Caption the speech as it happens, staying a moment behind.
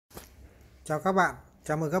Chào các bạn,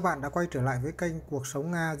 chào mừng các bạn đã quay trở lại với kênh Cuộc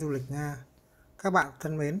sống Nga, du lịch Nga. Các bạn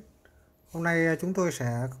thân mến, hôm nay chúng tôi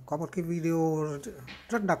sẽ có một cái video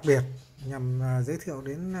rất đặc biệt nhằm giới thiệu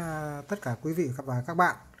đến tất cả quý vị và các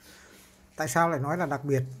bạn. Tại sao lại nói là đặc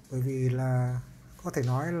biệt? Bởi vì là có thể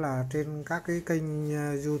nói là trên các cái kênh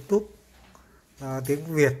YouTube tiếng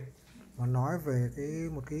Việt mà nói về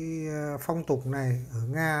một cái phong tục này ở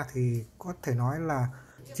Nga thì có thể nói là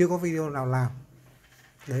chưa có video nào làm.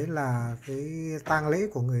 Đấy là cái tang lễ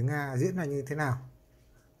của người Nga diễn ra như thế nào.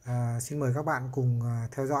 Xin mời các bạn cùng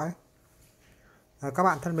theo dõi. Các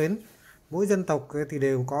bạn thân mến, mỗi dân tộc thì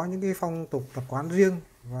đều có những cái phong tục tập quán riêng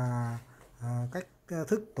và cách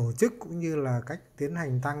thức tổ chức cũng như là cách tiến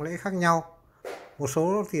hành tang lễ khác nhau. Một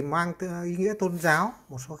số thì mang ý nghĩa tôn giáo,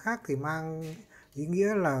 một số khác thì mang ý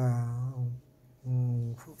nghĩa là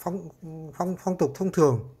phong tục thông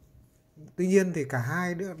thường. Tuy nhiên thì cả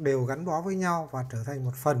hai đều gắn bó với nhau và trở thành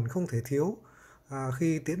một phần không thể thiếu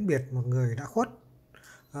khi tiễn biệt một người đã khuất.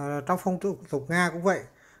 Trong phong tục Nga cũng vậy,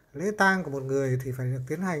 lễ tang của một người thì phải được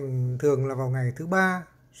tiến hành thường là vào ngày thứ 3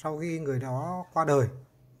 sau khi người đó qua đời.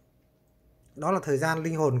 Đó là thời gian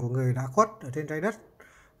linh hồn của người đã khuất ở trên trái đất.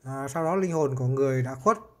 Sau đó linh hồn của người đã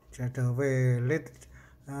khuất sẽ trở về lên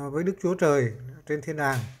với Đức Chúa Trời trên thiên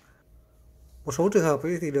đàng. Một số trường hợp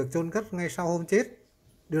thì được chôn cất ngay sau hôm chết.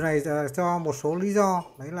 Điều này cho một số lý do,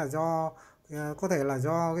 đấy là có thể là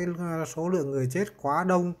do cái số lượng người chết quá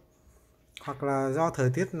đông, hoặc là do thời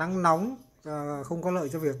tiết nắng nóng không có lợi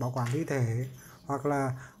cho việc bảo quản thi thể, hoặc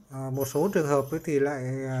là một số trường hợp thì lại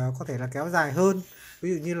có thể là kéo dài hơn,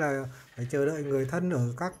 ví dụ như là phải chờ đợi người thân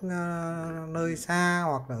ở các nơi xa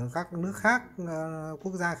hoặc là ở các nước khác,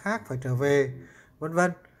 quốc gia khác phải trở về, vân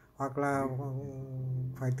vân, hoặc là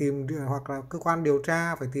hoặc là cơ quan điều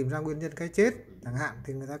tra phải tìm ra nguyên nhân cái chết chẳng hạn,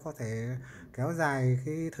 thì người ta có thể kéo dài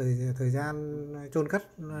cái thời gian chôn cất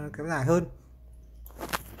kéo dài hơn.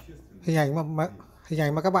 Hình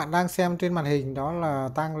ảnh mà các bạn đang xem trên màn hình đó là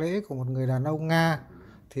tang lễ của một người đàn ông Nga.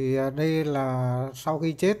 Thì đây là sau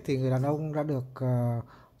khi chết thì người đàn ông đã được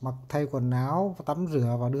mặc thay quần áo, tắm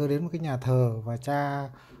rửa và đưa đến một cái nhà thờ, và cha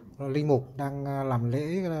linh mục đang làm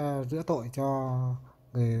lễ rửa tội cho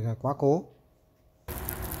người quá cố.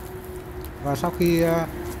 Và sau khi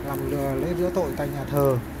làm lễ rửa tội tại nhà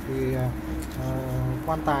thờ thì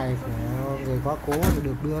quan tài của người quá cố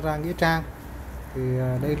được đưa ra nghĩa trang. Thì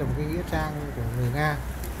đây là một cái nghĩa trang của người Nga,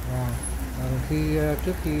 và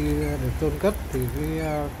trước khi được chôn cất thì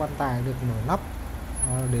cái quan tài được mở nắp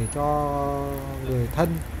để cho người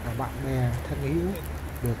thân và bạn bè thân hữu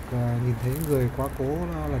được nhìn thấy người quá cố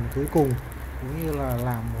lần cuối cùng, cũng như là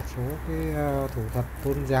làm một số cái thủ thuật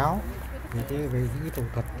tôn giáo. Về những cái thủ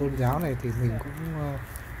thuật tôn giáo này thì mình cũng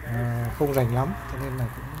không rành lắm, cho nên là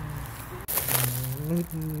cũng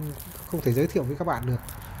không thể giới thiệu với các bạn được.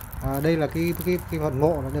 Đây là cái phần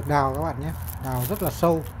mộ đã được đào các bạn nhé, đào rất là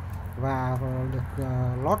sâu và được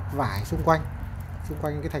lót vải xung quanh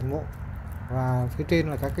cái thành mộ, và phía trên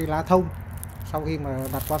là các cây lá thông. Sau khi mà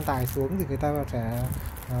đặt quan tài xuống thì người ta sẽ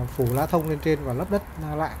phủ lá thông lên trên và lấp đất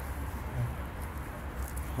lại.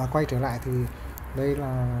 Và quay trở lại thì đây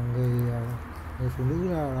là người phụ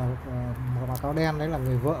nữ là mặc áo đen, đấy là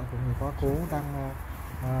người vợ của người quá cố, đang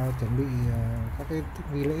chuẩn bị các cái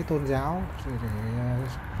nghi lễ tôn giáo để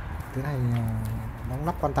tiến hành đóng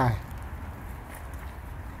nắp quan tài.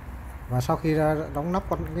 Và sau khi đóng nắp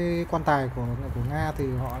cái quan tài của Nga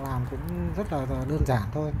thì họ làm cũng rất là đơn giản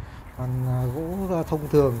thôi, bằng gỗ thông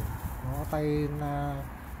thường, nó tay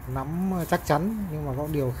nắm chắc chắn. Nhưng mà có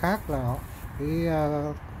điều khác là cái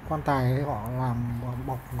quan tài họ làm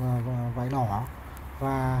bọc vải đỏ,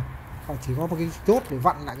 và họ chỉ có một cái chốt để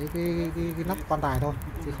vặn lại cái nắp quan tài thôi,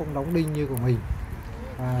 chứ không đóng đinh như của mình.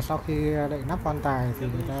 Và sau khi đậy nắp quan tài thì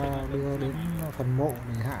người ta đưa đến phần mộ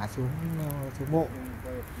để hạ xuống mộ.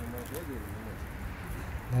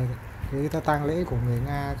 Đây, cái tang lễ của người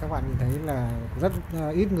Nga các bạn nhìn thấy là rất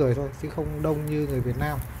ít người thôi, chứ không đông như người Việt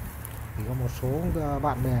Nam. Chỉ có một số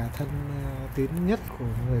bạn bè thân tín nhất của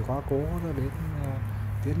người quá cố đến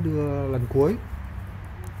tiễn đưa lần cuối.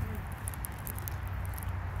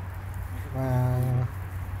 Và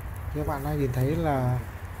các bạn đang nhìn thấy là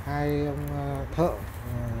hai ông thợ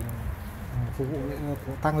phục vụ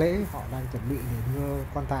tang lễ, họ đang chuẩn bị để đưa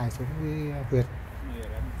quan tài xuống cái huyệt.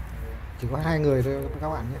 Chỉ có hai người thôi các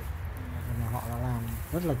bạn nhé, mà họ làm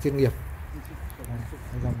rất là chuyên nghiệp.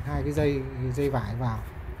 Dòng hai cái dây vải vào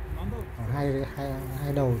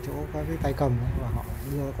hai đầu chỗ có cái tay cầm ấy, và họ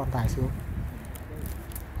đưa quan tài xuống,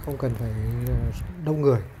 không cần phải đông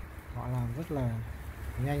người. Họ làm rất là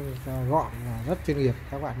nhanh, gọn và rất chuyên nghiệp.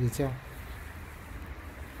 Các bạn nhìn xem.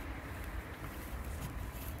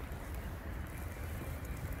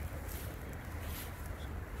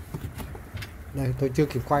 Đây, tôi chưa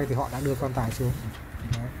kịp quay thì họ đã đưa quan tài xuống.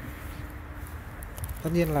 Đấy. Tất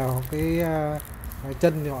nhiên là cái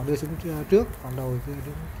chân thì họ đưa xuống trước, còn đầu thì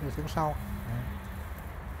đưa xuống sau. Đấy.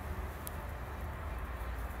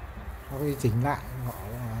 Sau khi chỉnh lại, họ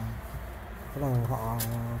bắt đầu họ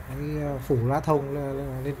cái phủ lá thông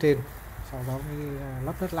lên trên, sau đó mới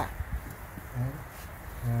lấp đất lại. Đấy.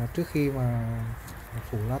 Trước khi mà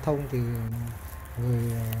phủ lá thông thì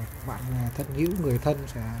người bạn thân hữu, người thân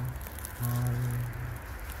sẽ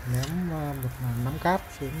ném một nắm cát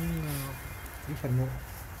xuống cái phần mộ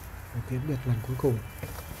để tiễn biệt lần cuối cùng.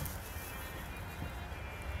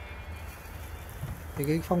 Thì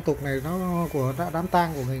cái phong tục này nó của đám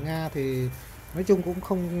tang của người Nga thì nói chung cũng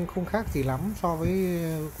không khác gì lắm so với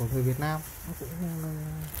của người Việt Nam, nó cũng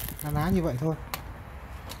na ná như vậy thôi.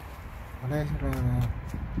 Ở đây là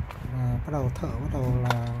bắt đầu bắt đầu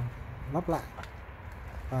là lắp lại,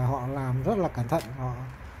 và họ làm rất là cẩn thận. Họ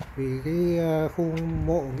vì cái khu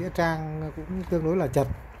mộ nghĩa trang cũng tương đối là chật,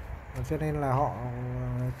 cho nên là họ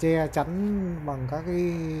che chắn bằng các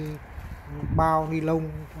cái bao ni lông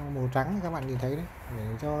màu trắng các bạn nhìn thấy đấy,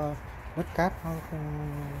 để cho đất cát nó không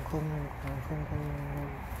không không,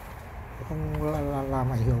 không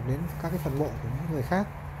làm ảnh hưởng đến các cái phần mộ của những người khác.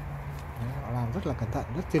 Đấy, họ làm rất là cẩn thận,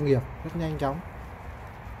 rất chuyên nghiệp, rất nhanh chóng,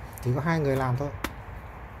 chỉ có 2 người làm thôi.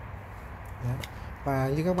 Đấy. Và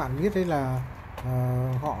như các bạn biết đấy là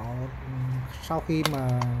họ sau khi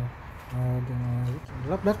mà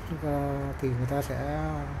lấp đất thì người ta sẽ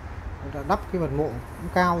đắp cái phần mộ cũng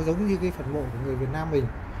cao giống như cái phần mộ của người Việt Nam mình.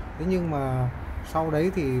 Thế nhưng mà sau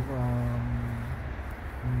đấy thì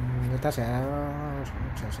người ta sẽ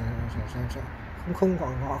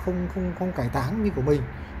họ không cải táng như của mình.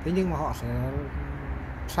 Thế nhưng mà họ sẽ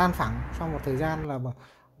san phẳng sau một thời gian là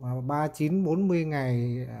 39 40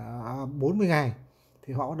 ngày 40 ngày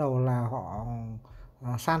thì họ bắt đầu là họ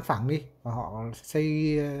san phẳng đi, và họ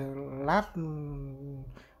xây lát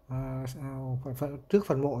trước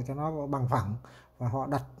phần mộ cho nó bằng phẳng, và họ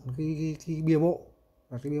đặt cái bia mộ.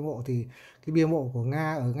 Và cái bia mộ thì cái bia mộ của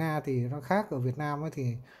Nga ở Nga thì nó khác ở Việt Nam ấy,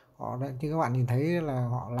 thì họ như các bạn nhìn thấy là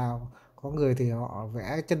họ làm, có người thì họ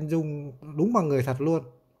vẽ chân dung đúng bằng người thật luôn,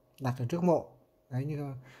 đặt ở trước mộ đấy,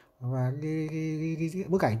 như và cái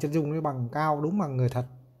bức ảnh chân dung nó bằng cao đúng bằng người thật.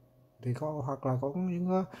 Thì có hoặc là có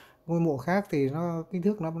những ngôi mộ khác thì nó kích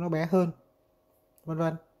thước nó bé hơn, vân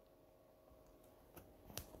vân.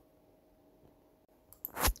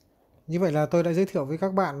 Như vậy là tôi đã giới thiệu với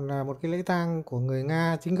các bạn một cái lễ tang của người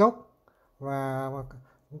Nga chính gốc, và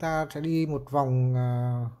chúng ta sẽ đi một vòng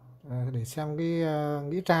để xem cái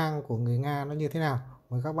nghĩa trang của người Nga nó như thế nào.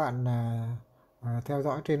 Mời các bạn theo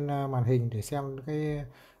dõi trên màn hình để xem cái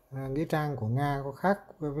nghĩa trang của Nga có khác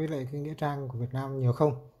với lại cái nghĩa trang của Việt Nam nhiều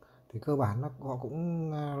không. Thì cơ bản họ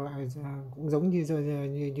cũng cũng giống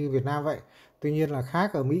như Việt Nam vậy. Tuy nhiên là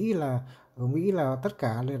khác ở Mỹ là tất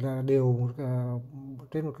cả đều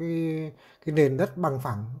trên một cái nền đất bằng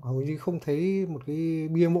phẳng, hầu như không thấy một cái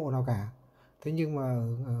bia mộ nào cả. Thế nhưng mà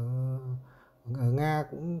ở Nga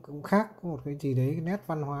cũng khác, có một cái gì đấy, cái nét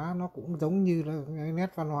văn hóa nó cũng giống như là cái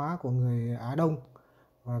nét văn hóa của người Á Đông,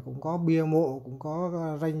 và cũng có bia mộ, cũng có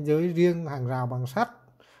ranh giới riêng, hàng rào bằng sắt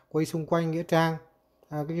quay xung quanh nghĩa trang.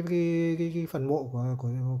 Cái phần mộ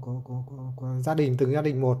của gia đình, từng gia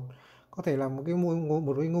đình một, có thể là một cái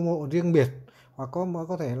ngôi mộ riêng biệt, hoặc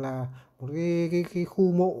có thể là một cái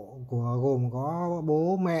khu mộ gồm có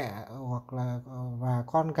bố mẹ hoặc là và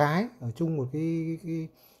con cái ở chung một cái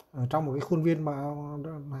ở trong một cái khuôn viên mà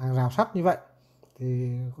hàng rào sắt như vậy. Thì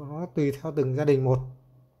nó tùy theo từng gia đình một.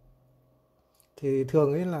 Thì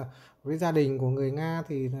thường ấy là với gia đình của người Nga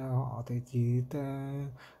thì họ thì chỉ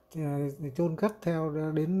chôn cất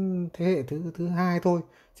theo đến thế hệ thứ hai thôi,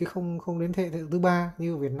 chứ không đến thế hệ thứ ba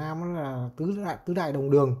như ở Việt Nam là tứ đại đồng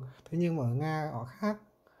đường. Thế nhưng mà ở Nga họ khác,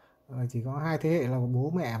 chỉ có 2 thế hệ là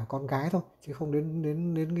bố mẹ và con cái thôi, chứ không đến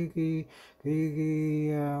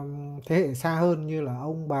thế hệ xa hơn như là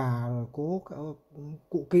ông bà cố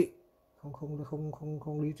cụ kỵ,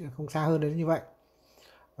 không xa hơn đến như vậy.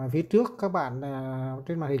 Và phía trước các bạn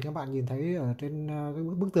trên màn hình các bạn nhìn thấy ở trên cái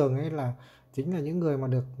bức tường ấy là chính là những người mà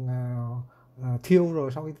được thiêu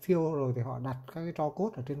rồi. Sau khi thiêu rồi thì họ đặt các cái tro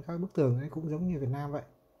cốt ở trên các bức tường ấy, cũng giống như Việt Nam vậy.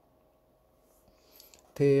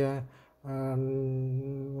 Thì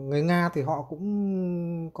người Nga thì họ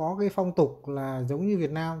cũng có cái phong tục là giống như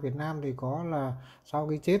Việt Nam. Việt Nam thì có là sau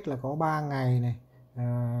khi chết là có 3 ngày này,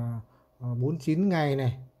 49 ngày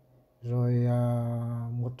này, rồi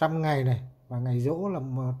 100 ngày này, và ngày giỗ là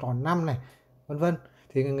tròn năm này, vân vân.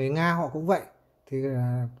 Thì người Nga họ cũng vậy. Thì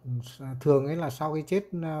thường ấy là sau khi chết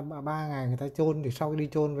 3 ngày người ta chôn, thì sau khi đi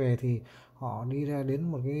chôn về thì họ đi ra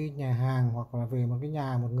đến một cái nhà hàng hoặc là về một cái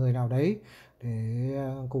nhà một người nào đấy để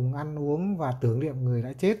cùng ăn uống và tưởng niệm người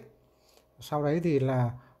đã chết. Sau đấy thì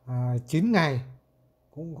là 9 ngày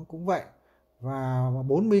cũng cũng vậy, và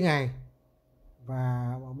 40 ngày,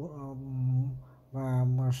 và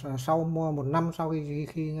sau một năm sau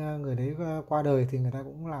khi người đấy qua đời thì người ta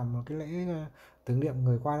cũng làm một cái lễ tưởng niệm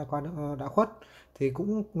người đã khuất. Thì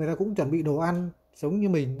người ta cũng chuẩn bị đồ ăn giống như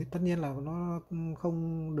mình, tất nhiên là nó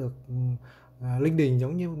không được linh đình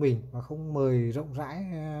giống như mình, và không mời rộng rãi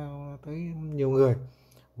tới nhiều người,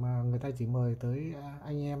 mà người ta chỉ mời tới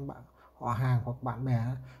anh em họ hàng hoặc bạn bè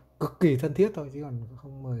cực kỳ thân thiết thôi, chứ còn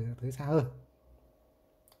không mời tới xa hơn.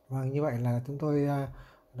 Vâng, như vậy là chúng tôi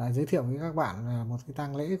đã giới thiệu với các bạn một cái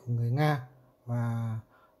tang lễ của người Nga, và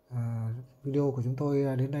video của chúng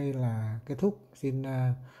tôi đến đây là kết thúc. Xin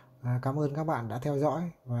cảm ơn các bạn đã theo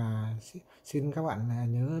dõi, và xin các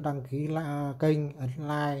bạn nhớ đăng ký kênh, ấn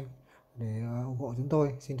like để ủng hộ chúng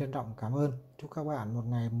tôi. Xin trân trọng cảm ơn. Chúc các bạn một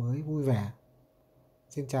ngày mới vui vẻ.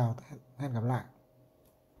 Xin chào, hẹn gặp lại.